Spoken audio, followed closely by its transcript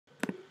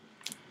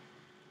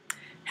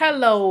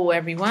Hello,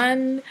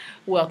 everyone.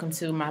 Welcome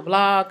to my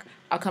blog.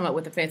 I'll come up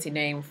with a fancy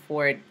name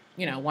for it,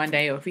 one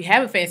day. Or if you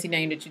have a fancy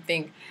name that you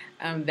think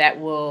that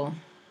will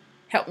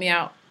help me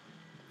out,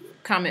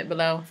 comment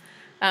below.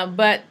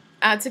 But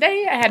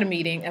today I had a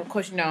meeting. Of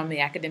course, I'm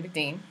the academic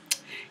dean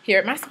here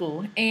at my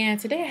school. And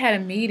today I had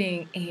a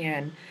meeting,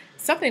 and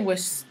something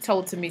was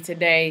told to me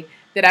today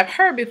that I've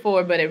heard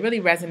before, but it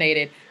really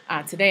resonated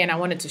today. And I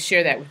wanted to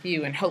share that with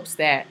you in hopes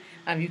that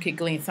you could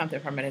glean something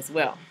from it as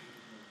well.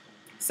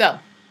 So,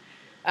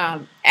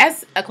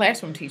 as a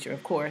classroom teacher,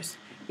 of course,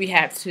 we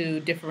have to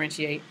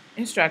differentiate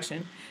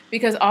instruction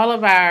because all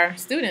of our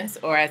students,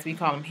 or as we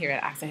call them here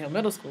at Oxon Hill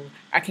Middle School,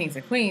 our kings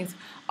and queens,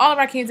 all of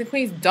our kings and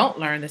queens don't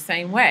learn the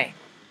same way.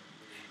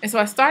 And so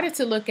I started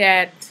to look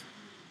at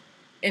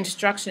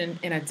instruction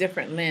in a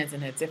different lens,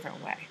 in a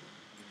different way.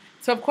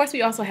 So, of course,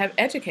 we also have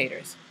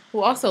educators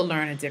who also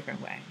learn a different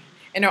way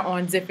and are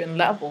on different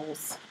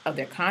levels of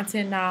their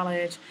content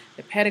knowledge,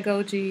 their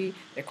pedagogy,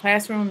 their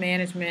classroom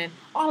management,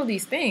 all of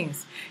these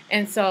things.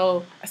 And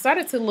so I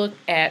started to look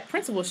at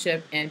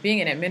principalship and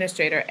being an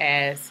administrator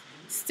as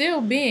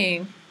still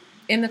being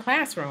in the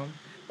classroom.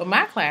 But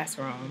my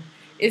classroom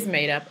is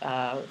made up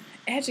of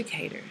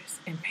educators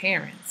and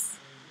parents.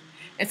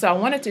 And so I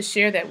wanted to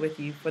share that with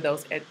you for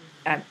those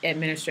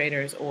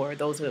administrators or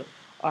those who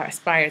are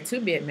aspire to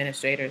be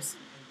administrators.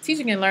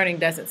 Teaching and learning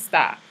doesn't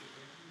stop.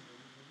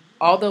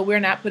 Although we're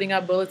not putting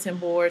up bulletin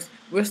boards,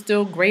 we're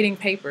still grading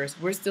papers.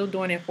 We're still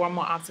doing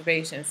informal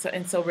observations.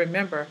 So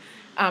remember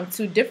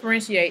to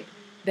differentiate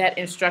that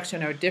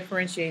instruction or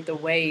differentiate the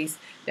ways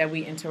that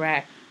we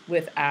interact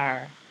with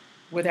our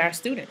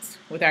students,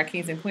 with our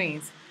kings and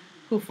queens,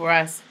 who for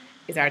us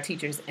is our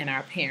teachers and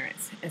our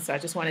parents. And so I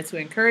just wanted to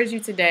encourage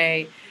you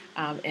today,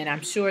 and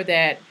I'm sure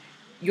that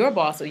your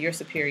boss or your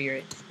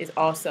superior is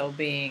also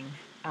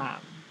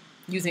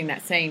using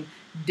that same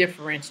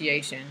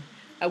differentiation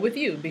with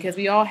you, because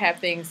we all have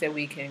things that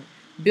we can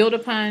build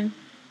upon,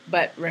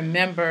 but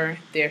remember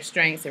their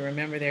strengths and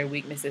remember their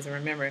weaknesses, and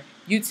remember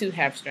you too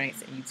have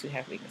strengths and you too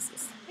have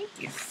weaknesses. Thank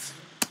you.